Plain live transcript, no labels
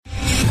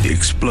The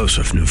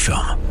explosive new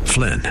film,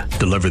 Flynn,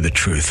 deliver the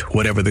truth,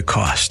 whatever the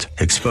cost.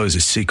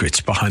 Exposes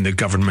secrets behind the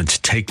government's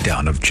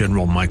takedown of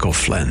General Michael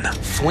Flynn.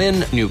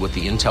 Flynn knew what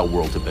the intel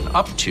world had been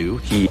up to.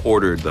 He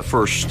ordered the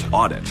first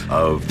audit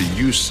of the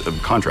use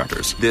of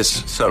contractors.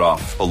 This set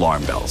off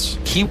alarm bells.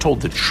 He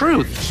told the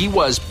truth. He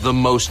was the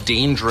most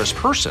dangerous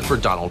person for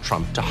Donald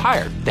Trump to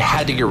hire. They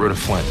had to get rid of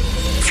Flynn.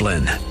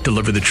 Flynn,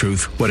 deliver the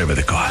truth, whatever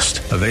the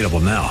cost. Available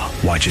now.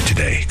 Watch it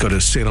today. Go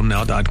to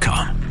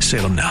salemnow.com.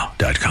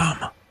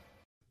 salemnow.com.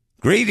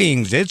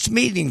 Greetings, it's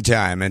meeting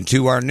time, and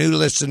to our new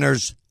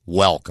listeners,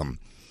 welcome.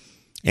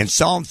 In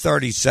Psalm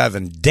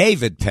 37,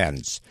 David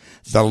pens,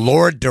 "The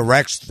Lord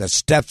directs the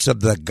steps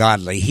of the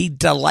godly. He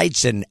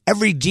delights in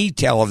every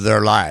detail of their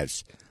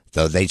lives.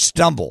 Though they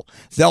stumble,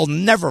 they'll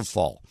never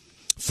fall,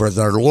 for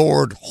the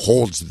Lord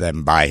holds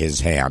them by his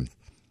hand."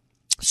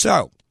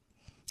 So,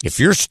 if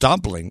you're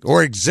stumbling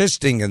or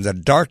existing in the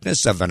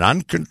darkness of an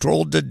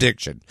uncontrolled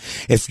addiction,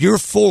 if you're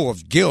full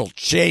of guilt,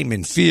 shame,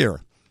 and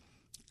fear,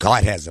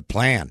 God has a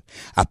plan,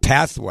 a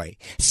pathway,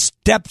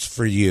 steps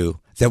for you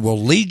that will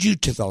lead you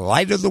to the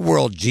light of the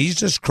world,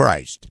 Jesus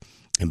Christ,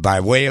 and by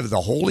way of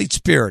the Holy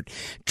Spirit,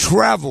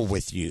 travel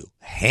with you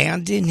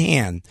hand in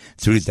hand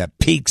through the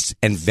peaks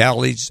and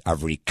valleys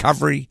of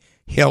recovery,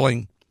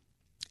 healing,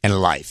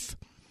 and life.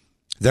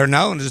 They're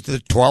known as the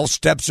 12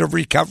 steps of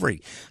recovery,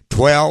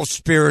 12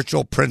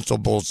 spiritual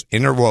principles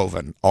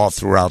interwoven all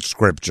throughout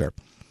Scripture.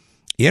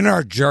 In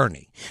our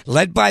journey,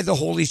 led by the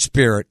Holy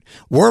Spirit,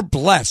 we're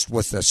blessed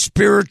with a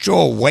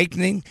spiritual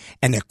awakening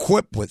and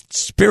equipped with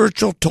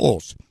spiritual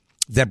tools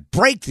that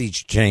break these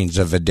chains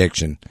of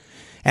addiction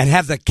and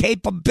have the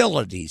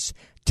capabilities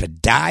to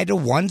die to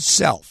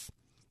oneself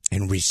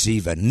and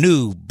receive a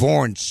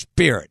new-born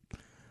spirit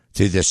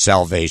through the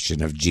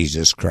salvation of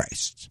Jesus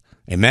Christ.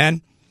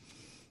 Amen?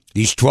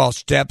 These 12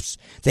 steps,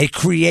 they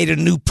create a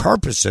new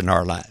purpose in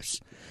our lives,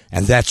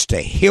 and that's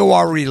to heal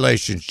our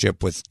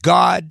relationship with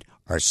God,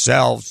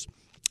 ourselves,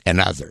 and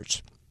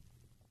others.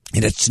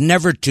 And it's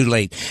never too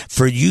late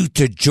for you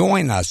to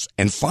join us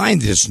and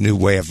find this new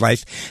way of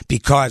life,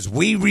 because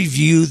we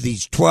review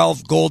these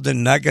 12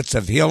 golden nuggets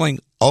of healing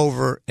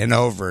over and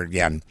over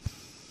again.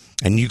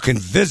 And you can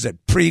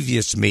visit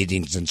previous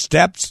meetings and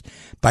steps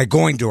by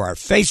going to our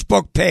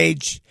Facebook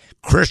page,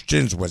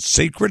 Christians with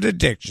Secret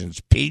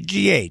Addictions,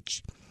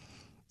 PGH,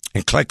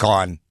 and click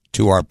on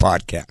to our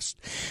podcast,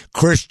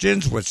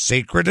 Christians with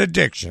Secret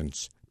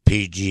Addictions,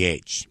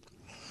 PGH.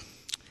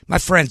 My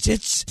friends,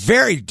 it's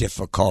very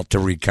difficult to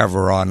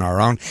recover on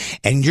our own,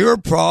 and you're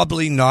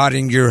probably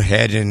nodding your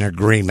head in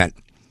agreement.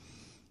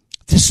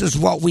 This is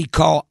what we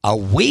call a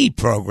we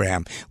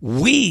program.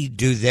 We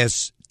do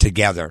this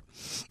together.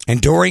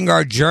 And during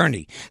our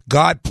journey,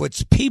 God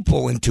puts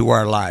people into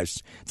our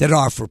lives that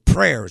offer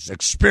prayers,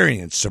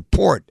 experience,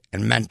 support,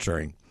 and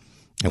mentoring.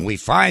 And we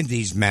find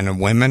these men and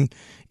women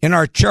in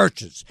our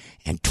churches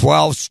and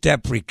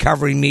 12-step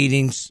recovery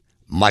meetings,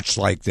 much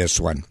like this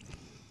one.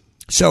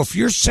 So if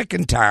you're sick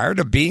and tired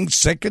of being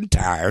sick and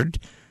tired,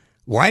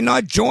 why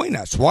not join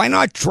us? Why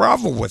not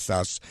travel with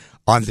us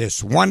on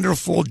this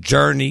wonderful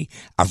journey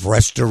of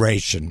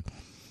restoration?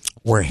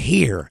 We're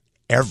here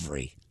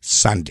every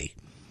Sunday.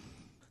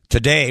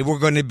 Today, we're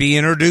going to be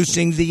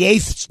introducing the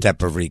 8th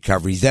step of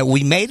recovery, that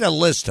we made a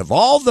list of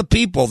all the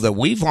people that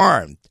we've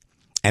harmed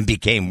and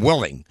became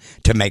willing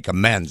to make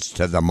amends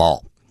to them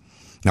all.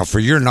 Now, for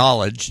your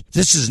knowledge,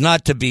 this is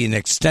not to be an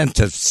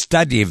extensive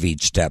study of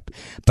each step,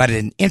 but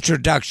an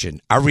introduction,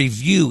 a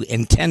review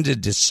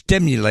intended to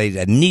stimulate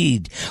a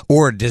need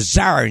or a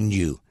desire in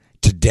you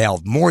to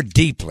delve more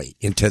deeply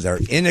into their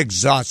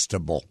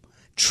inexhaustible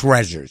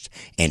treasures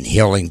and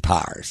healing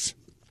powers.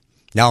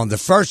 Now, in the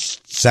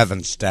first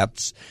 7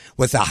 steps,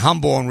 with a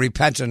humble and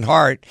repentant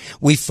heart,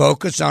 we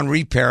focus on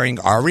repairing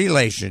our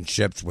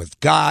relationships with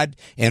God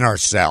and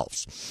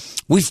ourselves.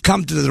 We've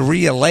come to the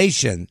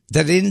realization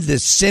that in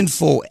this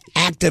sinful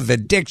act of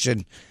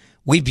addiction,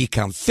 we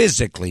become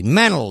physically,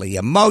 mentally,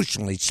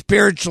 emotionally,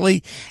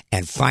 spiritually,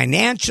 and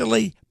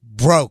financially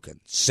broken,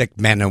 sick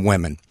men and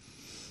women.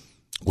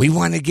 We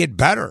want to get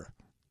better,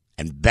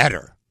 and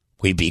better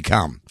we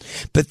become.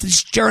 But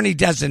this journey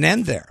doesn't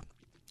end there.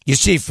 You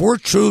see, if we're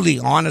truly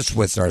honest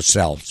with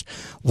ourselves,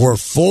 we're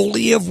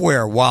fully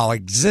aware while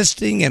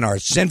existing in our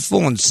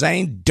sinful,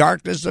 insane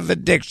darkness of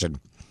addiction,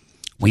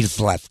 we've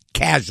left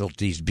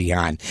casualties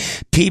behind.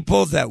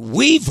 People that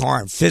we've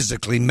harmed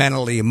physically,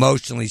 mentally,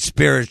 emotionally,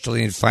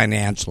 spiritually, and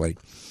financially.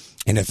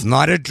 And if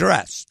not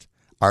addressed,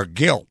 our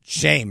guilt,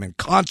 shame, and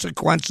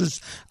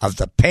consequences of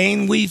the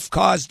pain we've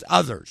caused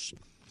others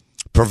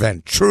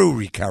prevent true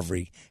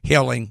recovery,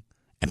 healing,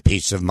 and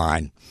peace of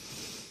mind.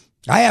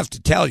 I have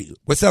to tell you,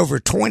 with over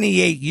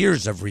 28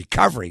 years of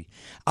recovery,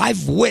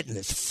 I've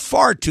witnessed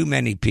far too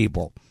many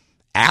people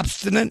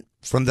abstinent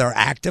from their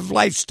active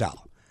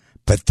lifestyle,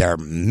 but they're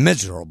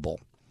miserable.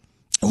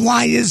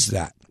 Why is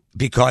that?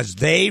 Because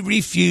they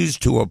refuse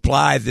to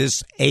apply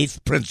this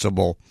 8th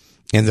principle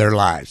in their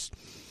lives.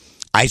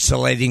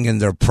 Isolating in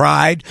their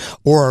pride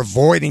or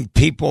avoiding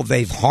people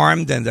they've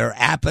harmed in their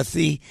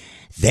apathy,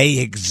 They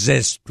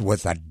exist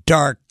with a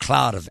dark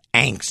cloud of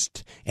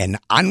angst and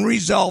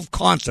unresolved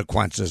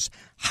consequences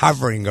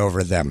hovering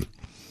over them.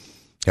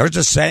 There's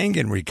a saying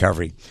in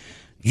recovery: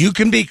 you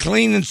can be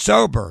clean and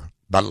sober,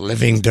 but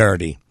living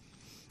dirty.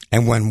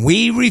 And when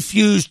we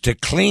refuse to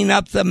clean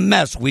up the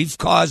mess we've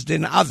caused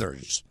in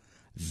others,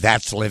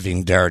 that's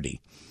living dirty.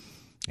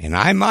 And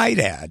I might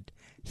add,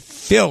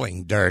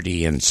 feeling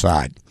dirty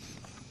inside.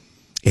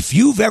 If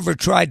you've ever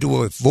tried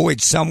to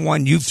avoid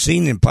someone you've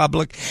seen in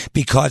public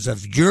because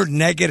of your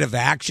negative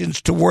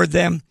actions toward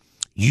them,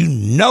 you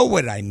know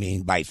what I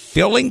mean by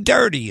feeling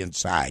dirty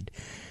inside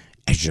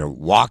as you're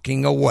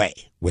walking away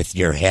with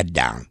your head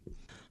down.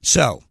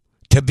 So,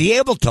 to be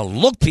able to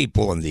look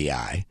people in the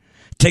eye,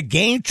 to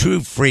gain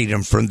true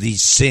freedom from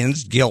these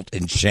sins, guilt,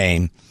 and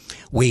shame,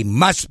 we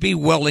must be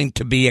willing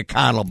to be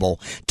accountable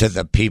to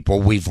the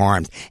people we've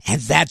harmed.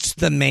 And that's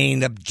the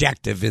main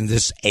objective in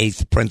this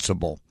 8th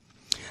principle: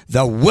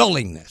 the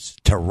willingness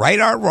to right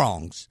our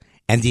wrongs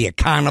and the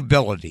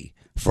accountability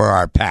for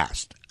our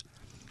past.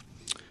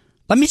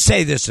 Let me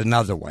say this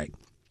another way.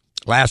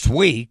 Last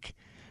week,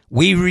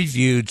 we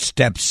reviewed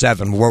step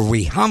 7, where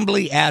we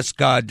humbly ask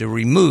God to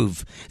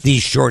remove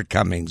these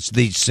shortcomings,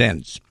 these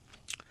sins.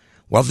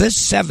 Well, this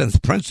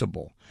 7th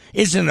principle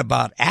isn't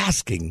about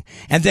asking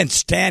and then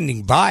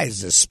standing by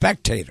as a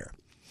spectator.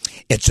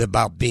 It's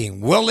about being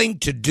willing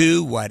to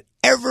do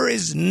whatever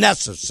is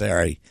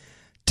necessary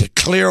to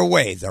clear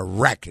away the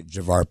wreckage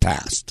of our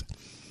past.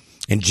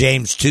 In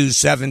James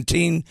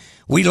 2:17,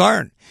 we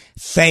learn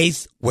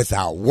faith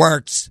without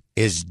works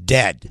is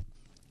dead.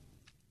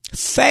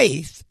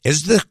 Faith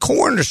is the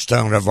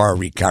cornerstone of our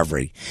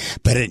recovery,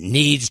 but it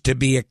needs to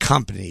be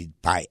accompanied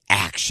by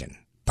action,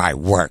 by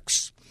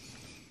works.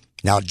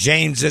 Now,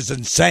 James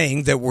isn't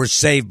saying that we're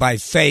saved by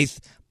faith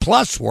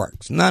plus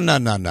works.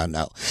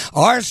 No.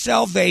 Our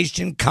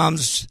salvation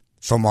comes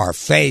from our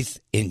faith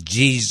in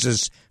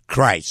Jesus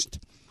Christ.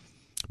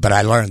 But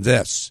I learned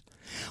this: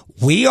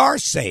 we are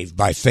saved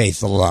by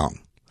faith alone,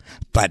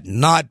 but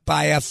not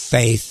by a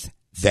faith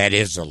that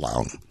is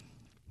alone.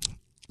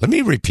 Let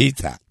me repeat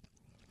that.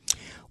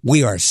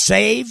 We are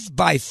saved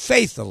by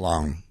faith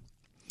alone,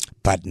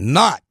 but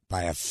not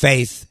by a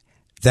faith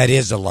that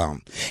is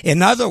alone.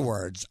 In other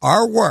words,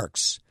 our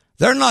works,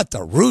 they're not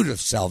the root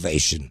of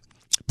salvation,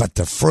 but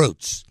the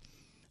fruits.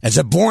 As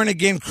a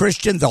born-again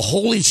Christian, the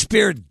Holy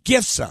Spirit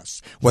gifts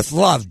us with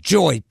love,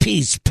 joy,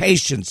 peace,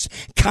 patience,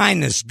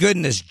 kindness,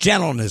 goodness,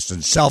 gentleness,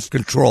 and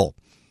self-control.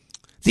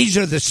 These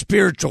are the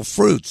spiritual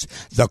fruits,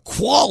 the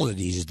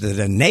qualities that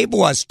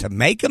enable us to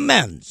make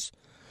amends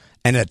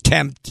and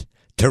attempt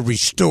to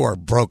restore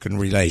broken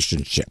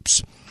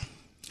relationships.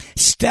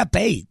 Step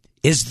 8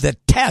 is the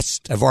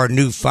test of our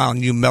newfound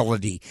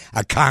humility,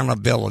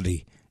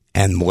 accountability,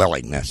 and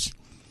willingness.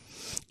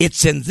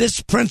 It's in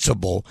this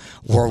principle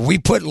where we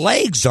put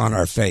legs on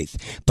our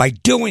faith by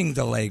doing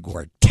the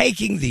legwork,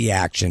 taking the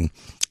action,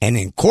 and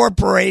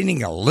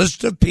incorporating a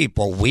list of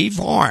people we've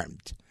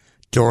harmed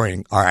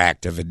during our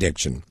active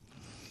addiction.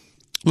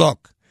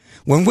 Look,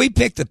 when we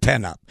pick the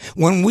pen up,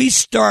 when we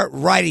start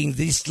writing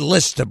this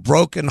list of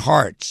broken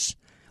hearts,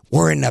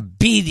 we're in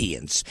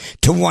obedience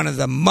to one of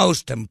the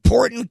most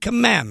important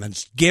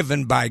commandments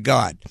given by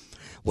God,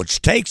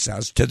 which takes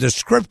us to the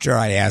scripture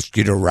I asked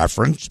you to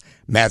reference,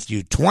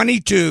 Matthew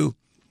 22,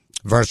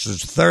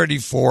 verses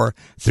 34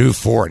 through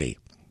 40.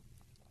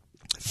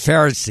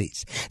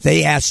 Pharisees,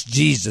 they asked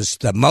Jesus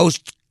the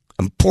most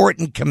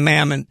important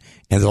commandment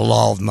in the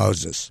law of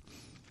Moses.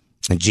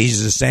 And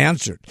Jesus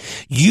answered,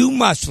 "You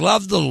must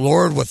love the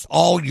Lord with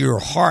all your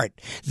heart.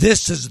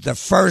 This is the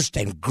first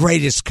and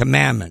greatest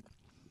commandment.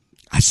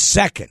 A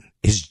second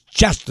is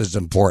just as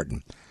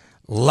important.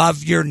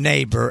 Love your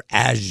neighbor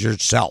as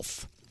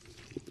yourself."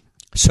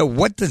 So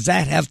what does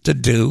that have to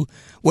do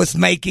with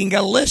making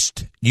a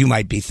list, you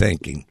might be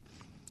thinking?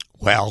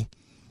 Well,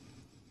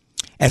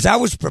 as I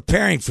was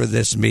preparing for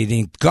this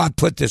meeting, God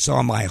put this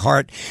on my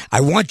heart.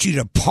 I want you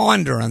to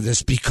ponder on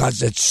this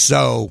because it's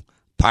so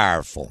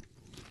powerful.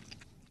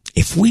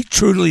 If we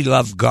truly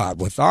love God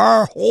with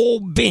our whole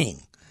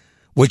being,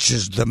 which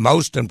is the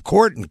most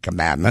important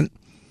commandment,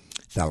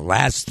 the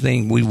last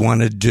thing we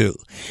want to do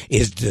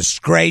is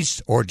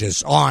disgrace or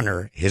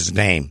dishonor his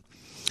name.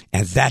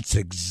 And that's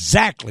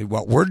exactly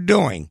what we're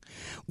doing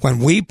when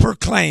we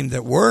proclaim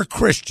that we're a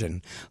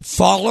Christian,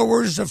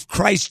 followers of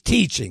Christ's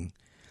teaching,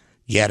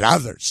 yet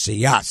others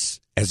see us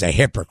as a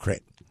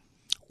hypocrite.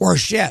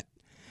 Worse yet,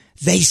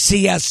 they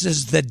see us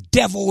as the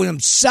devil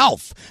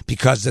himself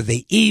because of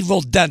the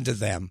evil done to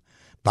them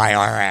by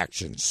our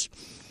actions.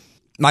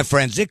 My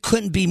friends, it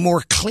couldn't be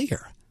more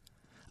clear.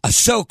 A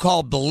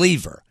so-called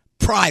believer,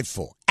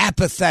 prideful,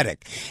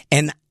 apathetic,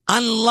 and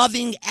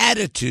unloving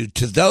attitude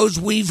to those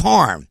we've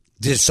harmed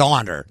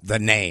dishonor the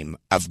name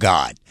of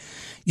God.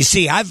 You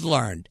see, I've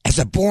learned as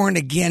a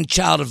born-again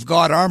child of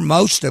God, our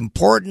most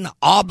important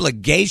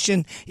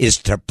obligation is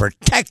to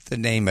protect the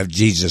name of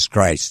Jesus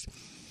Christ.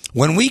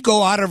 When we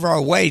go out of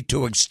our way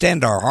to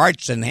extend our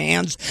hearts and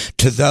hands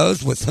to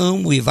those with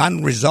whom we've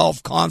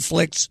unresolved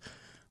conflicts,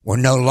 we're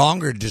no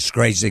longer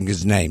disgracing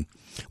his name.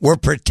 We're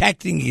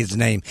protecting his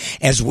name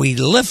as we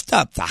lift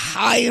up the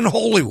high and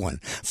holy one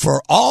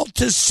for all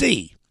to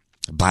see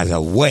by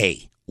the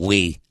way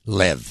we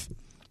live.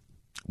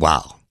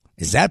 Wow.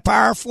 Is that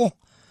powerful?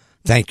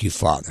 Thank you,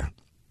 Father.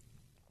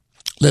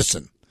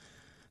 Listen,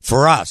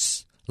 for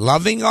us,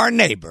 loving our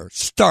neighbor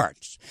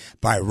starts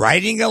by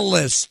writing a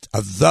list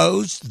of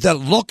those that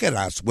look at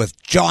us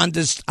with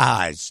jaundiced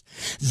eyes,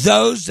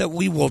 those that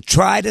we will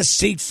try to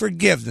seek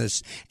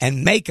forgiveness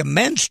and make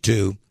amends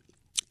to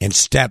in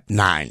step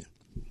 9.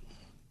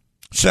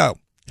 So,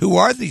 who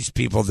are these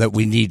people that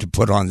we need to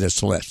put on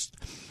this list?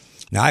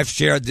 Now, I've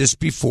shared this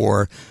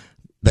before,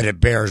 but it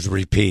bears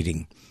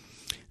repeating.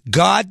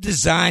 God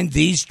designed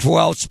these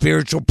 12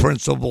 spiritual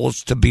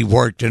principles to be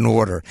worked in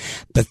order,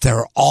 but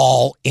they're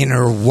all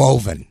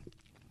interwoven.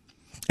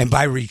 And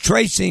by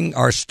retracing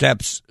our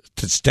steps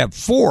to step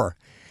 4,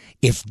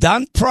 if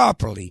done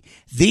properly,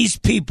 these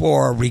people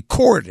are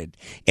recorded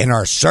in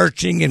our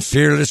searching and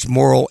fearless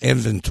moral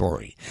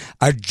inventory,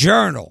 a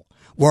journal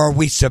where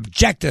we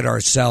subjected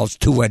ourselves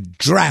to a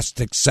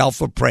drastic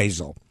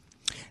self-appraisal.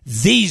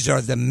 These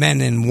are the men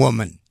and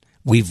women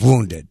we've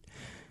wounded.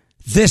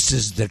 This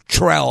is the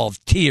trail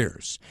of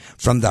tears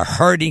from the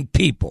hurting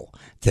people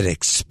that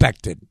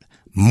expected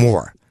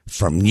more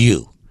from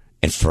you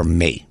and from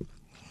me.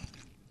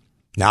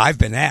 Now, I've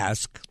been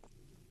asked,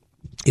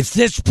 if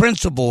this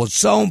principle is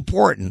so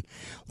important,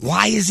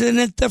 why isn't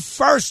it the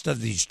first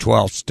of these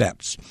 12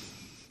 steps?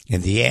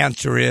 And the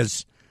answer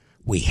is,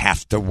 we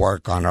have to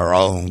work on our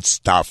own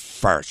stuff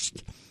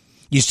first.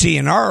 You see,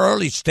 in our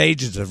early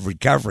stages of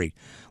recovery,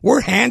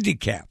 we're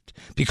handicapped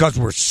because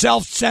we're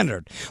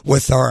self-centered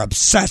with our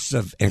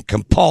obsessive and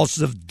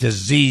compulsive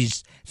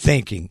disease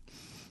thinking.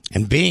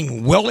 And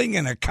being willing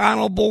and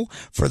accountable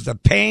for the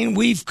pain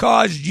we've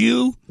caused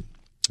you,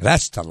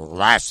 that's the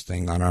last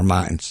thing on our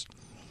minds.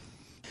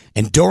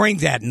 And during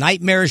that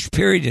nightmarish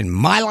period in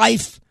my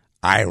life,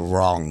 I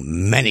wronged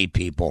many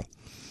people.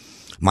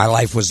 My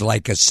life was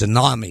like a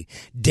tsunami,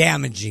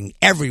 damaging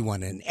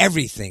everyone and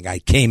everything I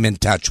came in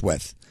touch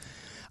with.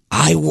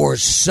 I wore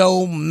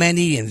so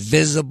many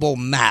invisible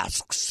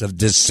masks of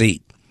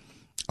deceit.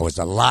 I was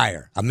a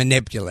liar, a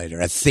manipulator,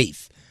 a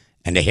thief,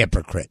 and a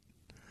hypocrite.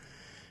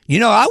 You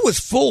know, I was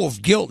full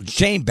of guilt and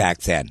shame back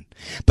then.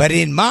 But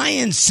in my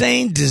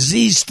insane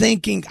disease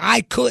thinking,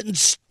 I couldn't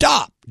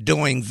stop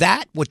doing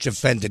that which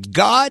offended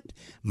God,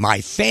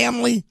 my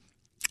family,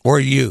 or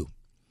you.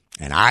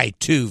 And I,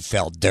 too,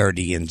 felt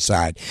dirty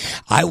inside.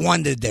 I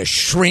wanted to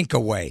shrink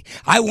away.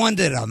 I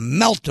wanted to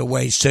melt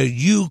away so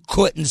you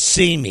couldn't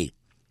see me.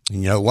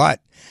 And you know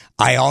what?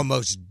 I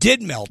almost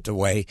did melt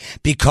away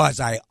because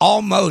I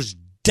almost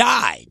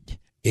died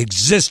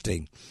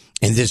existing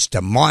in this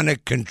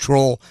demonic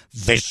control,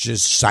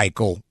 vicious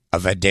cycle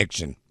of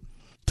addiction.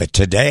 But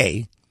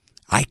today,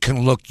 I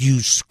can look you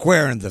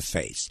square in the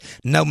face.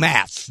 No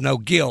masks, no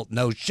guilt,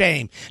 no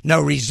shame, no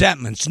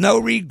resentments, no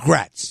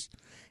regrets.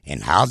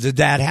 And how did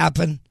that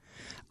happen?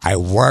 I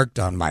worked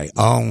on my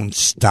own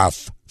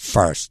stuff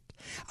first.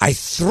 I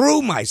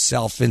threw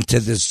myself into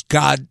this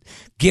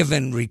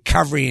God-given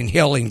recovery and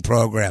healing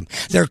program.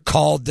 They're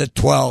called the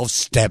 12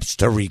 Steps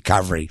to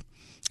Recovery.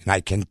 And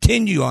I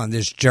continue on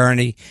this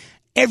journey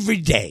every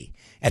day,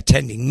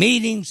 attending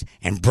meetings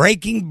and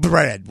breaking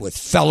bread with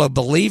fellow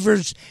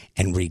believers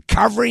and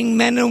recovering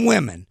men and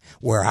women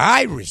where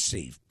I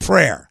receive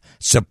prayer,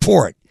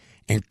 support,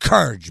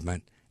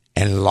 encouragement,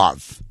 and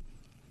love.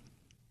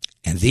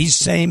 And these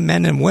same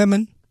men and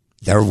women,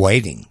 they're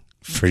waiting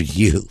for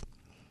you.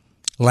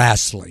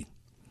 Lastly,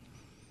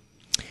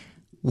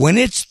 when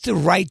it's the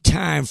right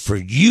time for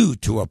you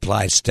to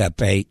apply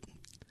step 8,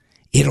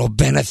 it'll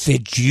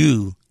benefit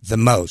you the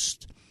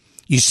most.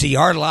 You see,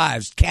 our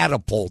lives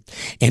catapult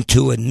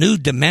into a new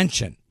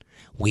dimension.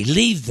 We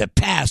leave the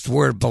past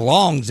where it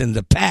belongs in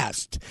the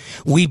past.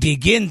 We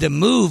begin to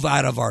move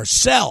out of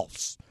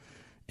ourselves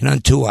and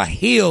into a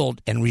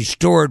healed and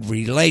restored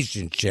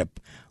relationship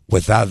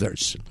with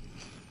others.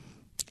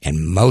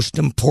 And most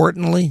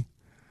importantly,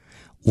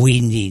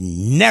 we need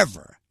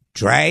never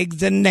drag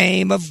the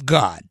name of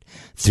God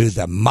through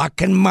the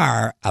muck and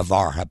mire of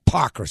our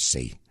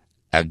hypocrisy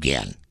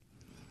again.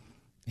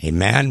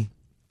 Amen.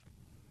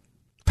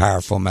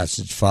 Powerful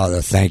message,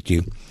 Father. Thank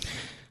you.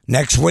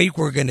 Next week,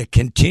 we're going to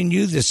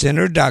continue this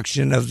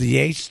introduction of the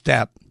 8th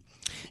step,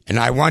 and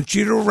I want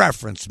you to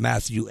reference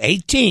Matthew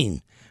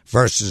 18,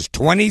 verses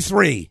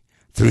 23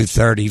 through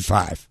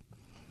 35.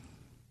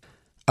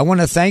 I want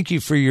to thank you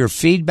for your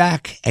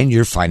feedback and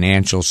your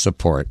financial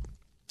support.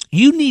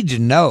 You need to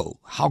know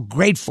how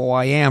grateful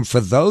I am for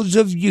those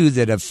of you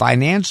that have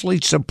financially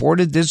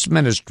supported this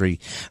ministry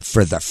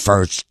for the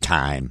first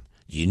time.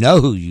 You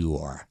know who you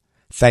are.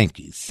 Thank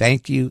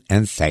you,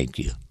 and thank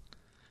you.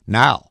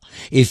 Now,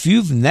 if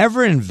you've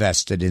never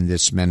invested in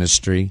this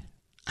ministry,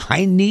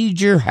 I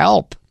need your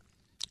help.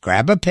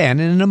 Grab a pen,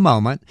 and in a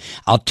moment,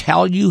 I'll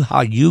tell you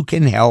how you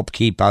can help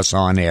keep us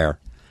on air.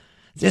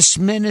 This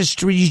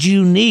ministry is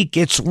unique.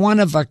 It's one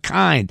of a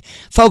kind.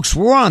 Folks,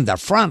 we're on the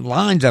front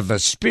lines of a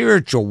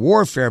spiritual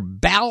warfare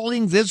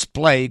battling this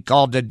plague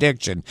called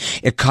addiction.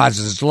 It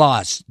causes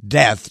loss,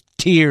 death,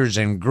 tears,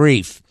 and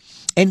grief.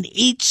 And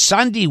each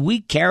Sunday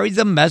we carry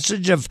the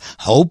message of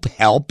hope,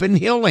 help, and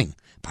healing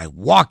by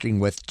walking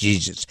with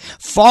Jesus,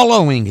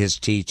 following his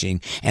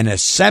teaching, and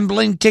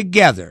assembling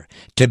together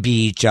to be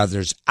each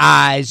other's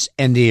eyes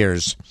and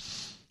ears.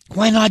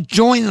 Why not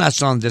join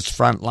us on this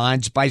front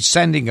lines by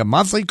sending a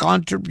monthly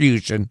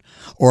contribution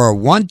or a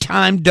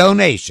one-time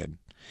donation?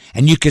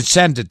 And you can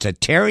send it to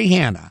Terry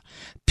Hanna,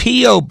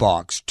 P.O.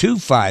 Box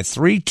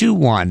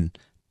 25321,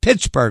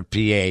 Pittsburgh,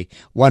 PA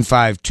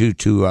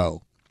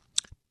 15220.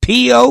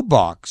 P.O.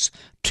 Box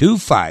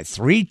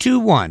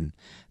 25321,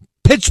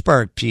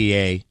 Pittsburgh,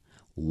 PA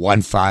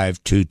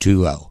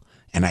 15220.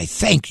 And I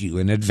thank you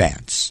in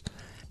advance.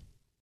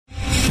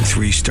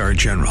 3-star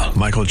General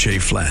Michael J.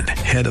 Flynn,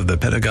 head of the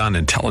Pentagon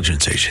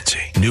Intelligence Agency,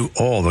 knew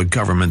all the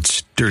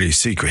government's dirty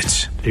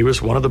secrets. He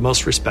was one of the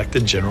most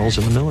respected generals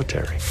in the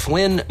military.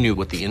 Flynn knew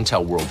what the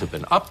intel world had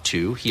been up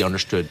to. He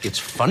understood its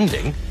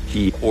funding.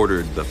 He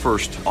ordered the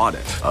first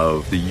audit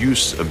of the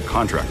use of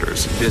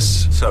contractors.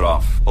 This set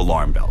off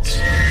alarm bells.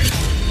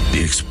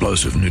 The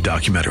explosive new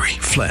documentary,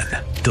 Flynn,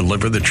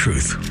 Deliver the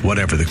Truth,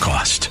 Whatever the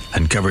Cost,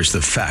 uncovers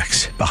the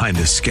facts behind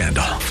this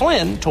scandal.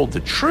 Flynn told the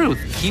truth.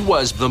 He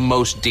was the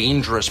most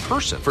dangerous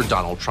person for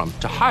Donald Trump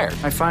to hire.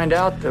 I find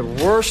out the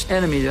worst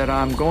enemy that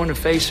I'm going to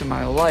face in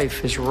my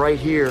life is right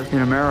here in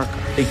America.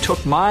 They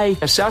took my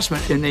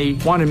assessment and they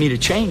wanted me to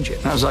change it.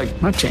 And I was like,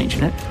 I'm not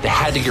changing it. They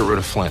had to get rid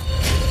of Flynn.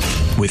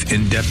 With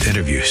in-depth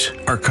interviews,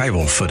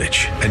 archival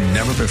footage, and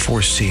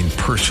never-before-seen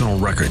personal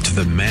records of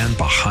the man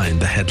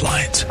behind the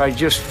headlines. I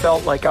just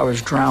felt like I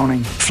was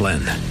drowning. Flynn,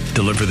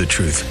 Deliver the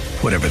Truth,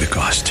 Whatever the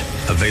Cost.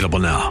 Available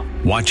now.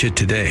 Watch it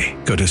today.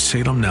 Go to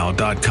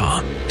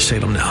salemnow.com.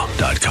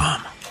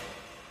 salemnow.com.